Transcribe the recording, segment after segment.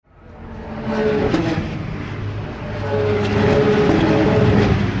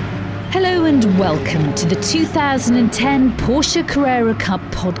Welcome to the 2010 Porsche Carrera Cup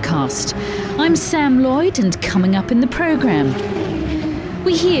podcast. I'm Sam Lloyd, and coming up in the programme,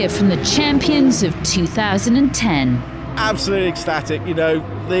 we hear from the champions of 2010. Absolutely ecstatic, you know,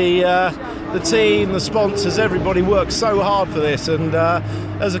 the team, the sponsors, everybody worked so hard for this, and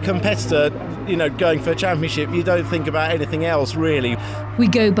as a competitor, you know, going for a championship, you don't think about anything else really. We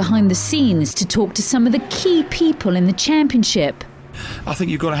go behind the scenes to talk to some of the key people in the championship. I think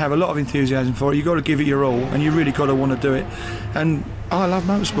you've got to have a lot of enthusiasm for it. You've got to give it your all, and you really got to want to do it. And I love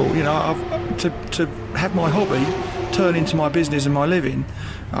motorsport. You know, to have my hobby turn into my business and my living,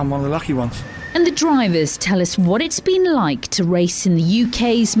 I'm one of the lucky ones. And the drivers tell us what it's been like to race in the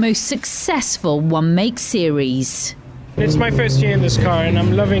UK's most successful one-make series. It's my first year in this car, and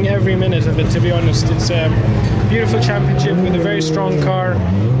I'm loving every minute of it, to be honest. It's a beautiful championship with a very strong car,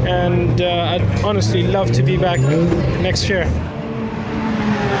 and I'd honestly love to be back next year.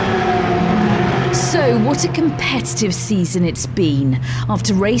 So, what a competitive season it's been.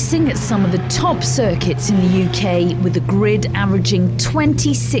 After racing at some of the top circuits in the UK, with the grid averaging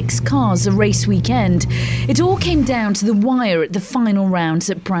 26 cars a race weekend, it all came down to the wire at the final rounds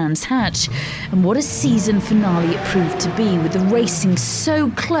at Brands Hatch. And what a season finale it proved to be, with the racing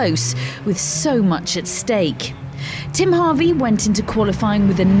so close, with so much at stake. Tim Harvey went into qualifying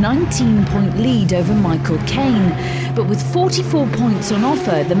with a 19-point lead over Michael Caine, but with 44 points on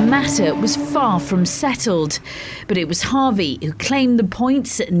offer, the matter was far from settled. But it was Harvey who claimed the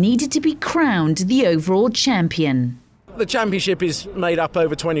points that needed to be crowned the overall champion. The championship is made up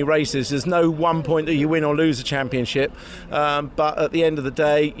over 20 races. There's no 1 point that you win or lose a championship. But at the end of the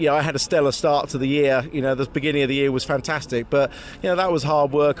day, yeah, I had a stellar start to the year. You know, the beginning of the year was fantastic. But, you know, that was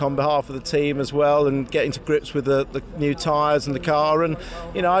hard work on behalf of the team as well, and getting to grips with the new tyres and the car. And,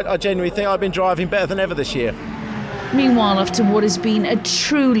 you know, I genuinely think I've been driving better than ever this year. Meanwhile, after what has been a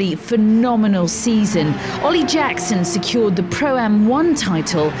truly phenomenal season, Ollie Jackson secured the Pro-Am 1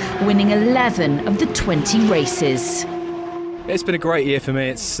 title, winning 11 of the 20 races. It's been a great year for me.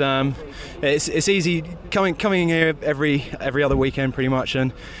 It's easy coming here every other weekend pretty much,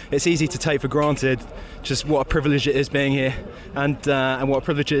 and it's easy to take for granted just what a privilege it is being here, and what a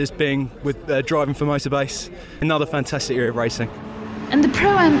privilege it is being with driving for Motorbase. Another fantastic year of racing. And the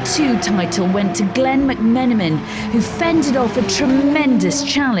Pro-Am 2 title went to Glenn McMenamin, who fended off a tremendous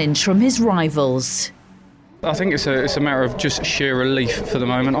challenge from his rivals. I think it's a matter of just sheer relief for the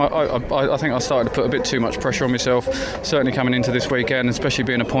moment. I think I started to put a bit too much pressure on myself, certainly coming into this weekend, especially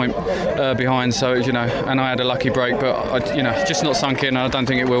being a point behind. So, you know, and I had a lucky break, but just not sunk in. And I don't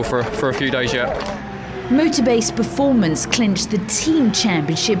think it will for a few days yet. Motorbase Performance clinched the team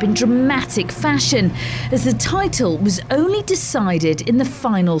championship in dramatic fashion, as the title was only decided in the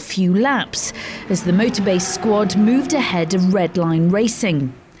final few laps, as the Motorbase squad moved ahead of Redline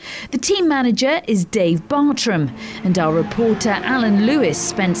Racing. The team manager is Dave Bartram, and our reporter Alan Lewis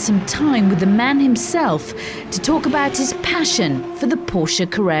spent some time with the man himself to talk about his passion for the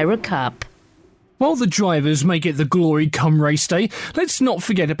Porsche Carrera Cup. While the drivers may get the glory come race day, let's not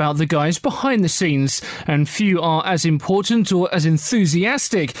forget about the guys behind the scenes, and few are as important or as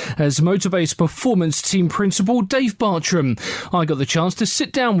enthusiastic as Motorbase Performance Team Principal Dave Bartram. I got the chance to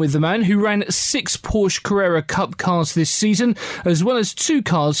sit down with the man who ran 6 Porsche Carrera Cup cars this season, as well as 2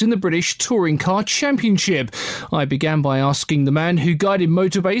 cars in the British Touring Car Championship. I began by asking the man who guided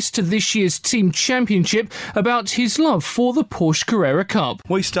Motorbase to this year's Team Championship about his love for the Porsche Carrera Cup.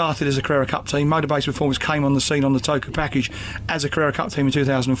 We started as a Carrera Cup team. Motorbase Performance came on the scene on the Toka package as a Carrera Cup team in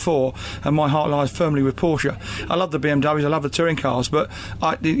 2004, and my heart lies firmly with Porsche. I love the BMWs, I love the touring cars, but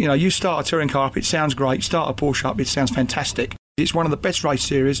you start a touring car up, it sounds great. Start a Porsche up, it sounds fantastic. It's one of the best race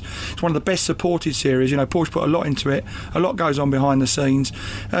series. It's one of the best supported series. You know, Porsche put a lot into it. A lot goes on behind the scenes,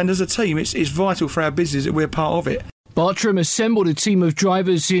 and as a team, it's vital for our business that we're part of it. Bartram assembled a team of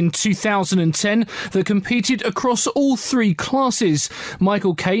drivers in 2010 that competed across all 3 classes.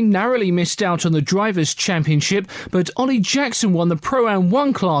 Michael Caine narrowly missed out on the Drivers' Championship, but Ollie Jackson won the Pro-Am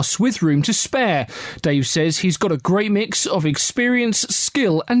 1 class with room to spare. Dave says he's got a great mix of experience,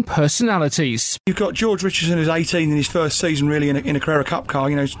 skill and personalities. You've got George Richardson, who's 18 in his first season really in a Carrera Cup car.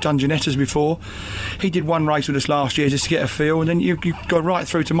 You know, he's done Ginettas before. He did 1 race with us last year just to get a feel, and then you go right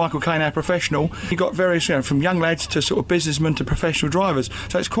through to Michael Caine, our professional. You've got various, from young lads to sort of businessmen to professional drivers,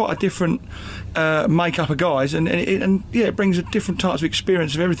 so it's quite a different make-up of guys, and it brings a different types of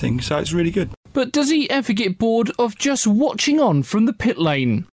experience of everything, so it's really good. But does he ever get bored of just watching on from the pit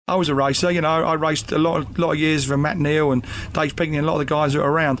lane? I was a racer, I raced a lot of years for Matt Neal and Dave Pinkney and a lot of the guys that are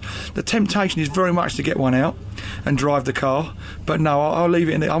around. The temptation is very much to get one out and drive the car, but no, I'll leave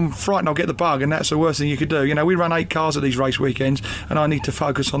it in there. I'm frightened I'll get the bug, and that's the worst thing you could do. We run 8 cars at these race weekends, and I need to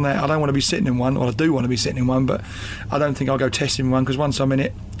focus on that. I don't want to be sitting in one, or I do want to be sitting in one, but I don't think I'll go testing one, because once I'm in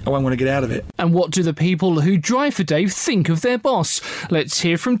it, I won't want to get out of it. And what do the people who drive for Dave think of their boss? Let's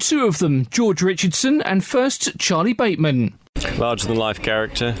hear from 2 of them, George Richardson and first Charlie Bateman. Larger than life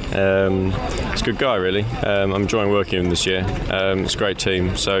character. He's a good guy, really. I'm enjoying working with him this year. It's a great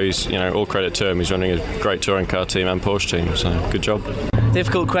team, so he's, all credit to him. He's running a great touring car team and Porsche team, so good job.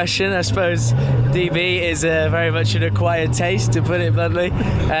 Difficult question. I suppose DB is very much an acquired taste, to put it bluntly.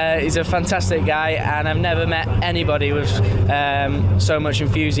 He's a fantastic guy, and I've never met anybody with so much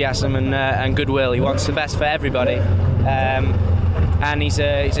enthusiasm and goodwill. He wants the best for everybody. And he's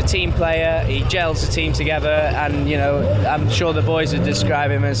a team player. He gels the team together, and I'm sure the boys would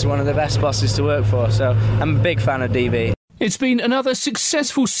describe him as one of the best bosses to work for. So I'm a big fan of DB. It's been another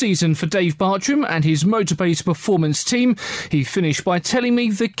successful season for Dave Bartram and his Motorbase Performance team. He finished by telling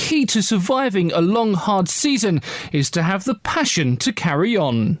me the key to surviving a long, hard season is to have the passion to carry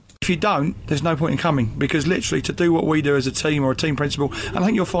on. If you don't, there's no point in coming, because literally to do what we do as a team or a team principal, and I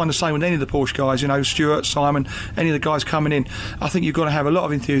think you'll find the same with any of the Porsche guys, Stuart, Simon, any of the guys coming in, I think you've got to have a lot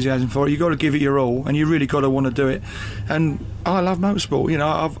of enthusiasm for it. You've got to give it your all, and you really got to want to do it. And I love motorsport.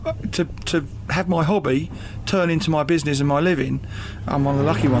 To have my hobby turn into my business and my living, I'm one of the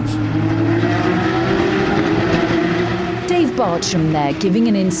lucky ones. Dave Bartram there, giving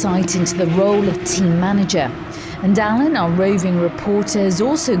an insight into the role of team manager. And Alan, our roving reporter, has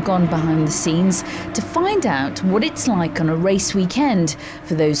also gone behind the scenes to find out what it's like on a race weekend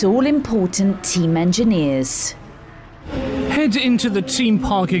for those all-important team engineers. Head into the Team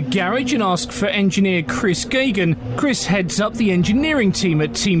Parker garage and ask for engineer Chris Gagan. Chris heads up the engineering team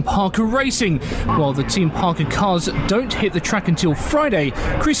at Team Parker Racing. While the Team Parker cars don't hit the track until Friday,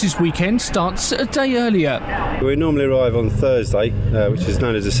 Chris's weekend starts a day earlier. We normally arrive on Thursday, which is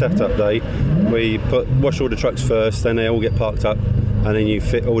known as a setup day. We wash all the trucks first, then they all get parked up, and then you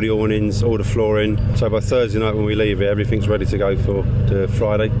fit all the awnings, all the flooring. So by Thursday night when we leave it, everything's ready to go for the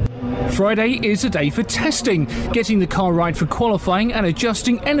Friday. Friday is a day for testing, getting the car right for qualifying and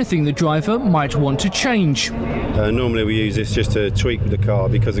adjusting anything the driver might want to change. Normally we use this just to tweak the car,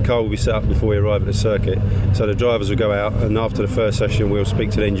 because the car will be set up before we arrive at the circuit. So the drivers will go out, and after the first session we'll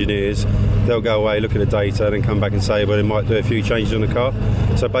speak to the engineers. They'll go away, look at the data, and then come back and say, well, they might do a few changes on the car.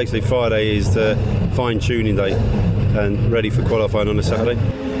 So basically Friday is the fine-tuning day and ready for qualifying on a Saturday.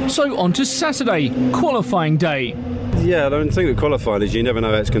 So on to Saturday, qualifying day. Yeah, the thing with qualifying is you never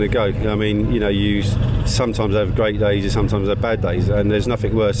know how it's going to go. I mean, you sometimes have great days and sometimes have bad days, and there's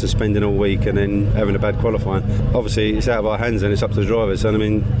nothing worse than spending all week and then having a bad qualifying. Obviously, it's out of our hands and it's up to the drivers. And I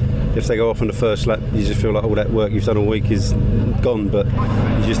mean, if they go off on the first lap, you just feel like all that work you've done all week is gone, but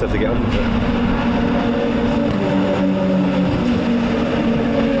you just have to get on with it.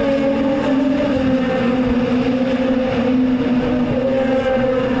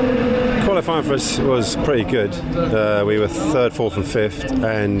 Qualifying for us was pretty good. We were third, fourth and fifth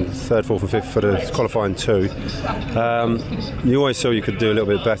for the qualifying 2. You always saw you could do a little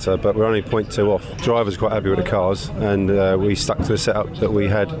bit better, but we're only 0.2 off. Drivers were quite happy with the cars, and we stuck to the setup that we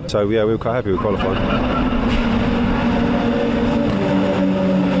had. So yeah, we were quite happy with qualifying.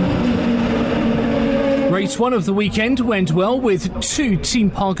 Race 1 of the weekend went well, with 2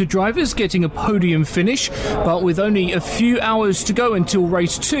 Team Parker drivers getting a podium finish, but with only a few hours to go until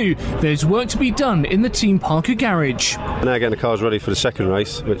race 2, there's work to be done in the Team Parker garage. Now getting the cars ready for the second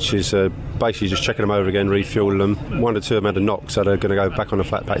race, which is basically just checking them over again, refueling them. 1 or 2 of them had a knock, so they're going to go back on the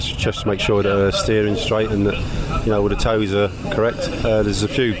flat patch just to make sure that the steering's straight and that all the toes are correct. There's a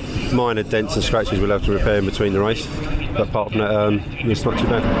few minor dents and scratches we'll have to repair in between the race, but apart from that, it's not too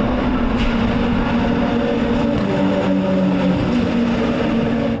bad.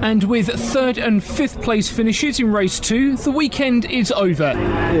 And with 3rd and 5th place finishes in race 2, the weekend is over.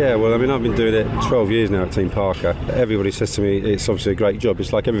 Yeah, well, I mean, I've been doing it 12 years now at Team Parker. Everybody says to me it's obviously a great job.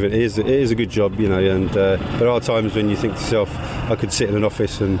 It's like everything, it is a good job, and there are times when you think to yourself, I could sit in an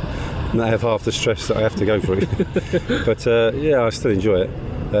office and not have half the stress that I have to go through. But I still enjoy it,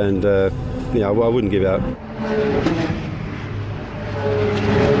 and I wouldn't give it up.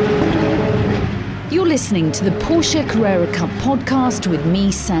 You're listening to the Porsche Carrera Cup podcast with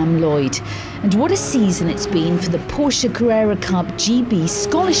me, Sam Lloyd. And what a season it's been for the Porsche Carrera Cup GB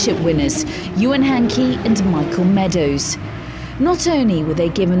scholarship winners, Ewan Hankey and Michael Meadows. Not only were they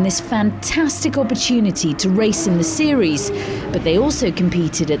given this fantastic opportunity to race in the series, but they also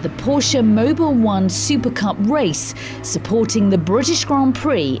competed at the Porsche Mobil 1 Super Cup race, supporting the British Grand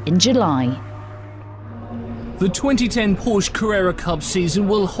Prix in July. The 2010 Porsche Carrera Cup season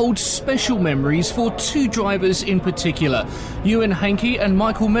will hold special memories for two drivers in particular. Ewan Hankey and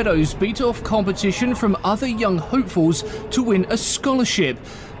Michael Meadows beat off competition from other young hopefuls to win a scholarship.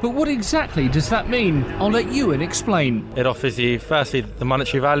 But what exactly does that mean? I'll let Ewan explain. It offers you, firstly, the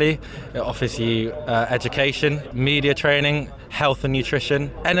monetary value. It offers you education, media training, health and nutrition,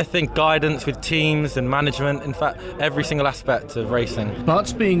 anything, guidance with teams and management, in fact, every single aspect of racing.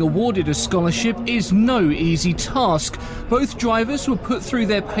 But being awarded a scholarship is no easy task. Both drivers were put through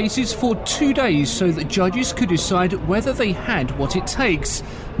their paces for 2 days so that judges could decide whether they had what it takes.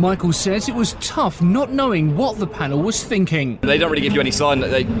 Michael says it was tough not knowing what the panel was thinking. They don't really give you any sign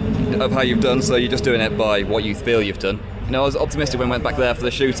of how you've done, so you're just doing it by what you feel you've done. I was optimistic when we went back there for the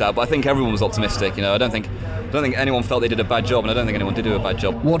shootout, but I think everyone was optimistic. I don't think anyone felt they did a bad job, and I don't think anyone did do a bad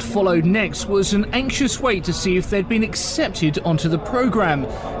job. What followed next was an anxious wait to see if they'd been accepted onto the programme.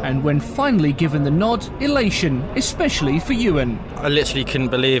 And when finally given the nod, elation, especially for Ewan. I literally couldn't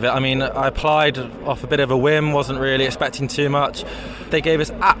believe it. I mean, I applied off a bit of a whim, wasn't really expecting too much. They gave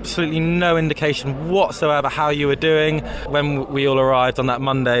us absolutely no indication whatsoever how you were doing. When we all arrived on that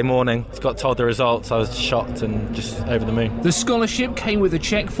Monday morning, got told the results, I was shocked and just over the moon. The scholarship came with a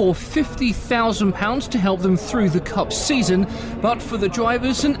cheque for £50,000 to help them through the Cup season, but for the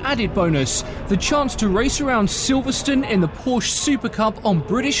drivers an added bonus, the chance to race around Silverstone in the Porsche Super Cup on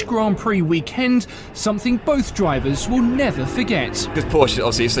British Grand Prix weekend, something both drivers will never forget. Because Porsche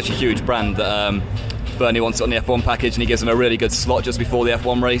obviously is such a huge brand that Bernie wants it on the F1 package, and he gives them a really good slot just before the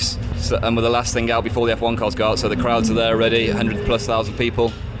F1 race, and with the last thing out before the F1 cars go out, so the crowds are there already, 100,000+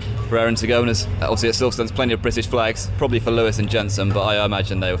 people raring to go. And obviously at Silverstone's plenty of British flags, probably for Lewis and Jensen, but I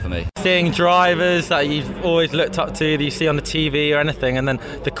imagine they were for me. Seeing drivers that you've always looked up to, that you see on the TV or anything, and then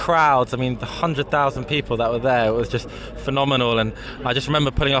the crowds, I mean the 100,000 people that were there, it was just phenomenal. And I just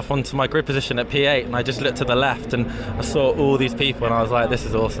remember pulling off onto my grid position at P8, and I just looked to the left and I saw all these people, and I was like, this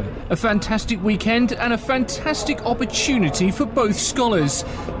is awesome. A fantastic weekend and a fantastic opportunity for both scholars.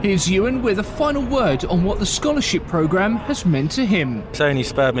 Here's Ewan with a final word on what the scholarship programme has meant to him. It's only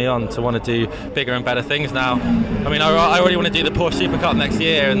spurred me on to want to do bigger and better things now. I mean, I already want to do the Porsche Super Cup next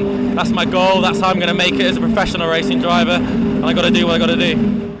year, and that's my goal. That's how I'm going to make it as a professional racing driver, and I got to do what I got to do.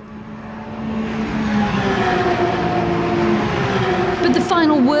 But the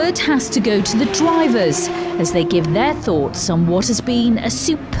final word has to go to the drivers as they give their thoughts on what has been a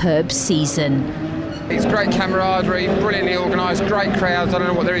superb season. It's great camaraderie, brilliantly organised, great crowds. I don't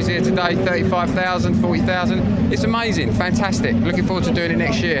know what there is here today, 35,000, 40,000. It's amazing, fantastic. Looking forward to doing it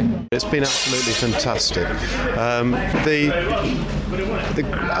next year. It's been absolutely fantastic. I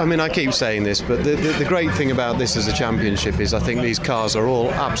mean, I keep saying this, but the great thing about this as a championship is I think these cars are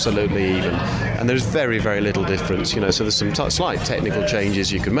all absolutely even, and there's very, very little difference. So there's some slight technical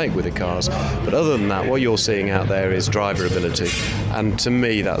changes you can make with the cars, but other than that, what you're seeing out there is driver ability, and to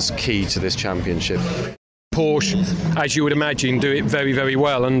me, that's key to this championship. Porsche, as you would imagine, do it very, very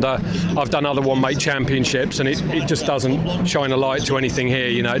well, and I've done other one-make championships, and it just doesn't shine a light to anything here.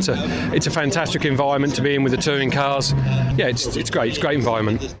 It's a fantastic environment to be in with the touring cars. Yeah, it's great. It's a great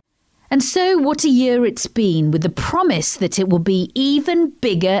environment. And so what a year it's been, with the promise that it will be even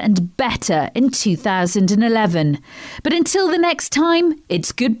bigger and better in 2011. But until the next time,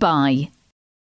 it's goodbye.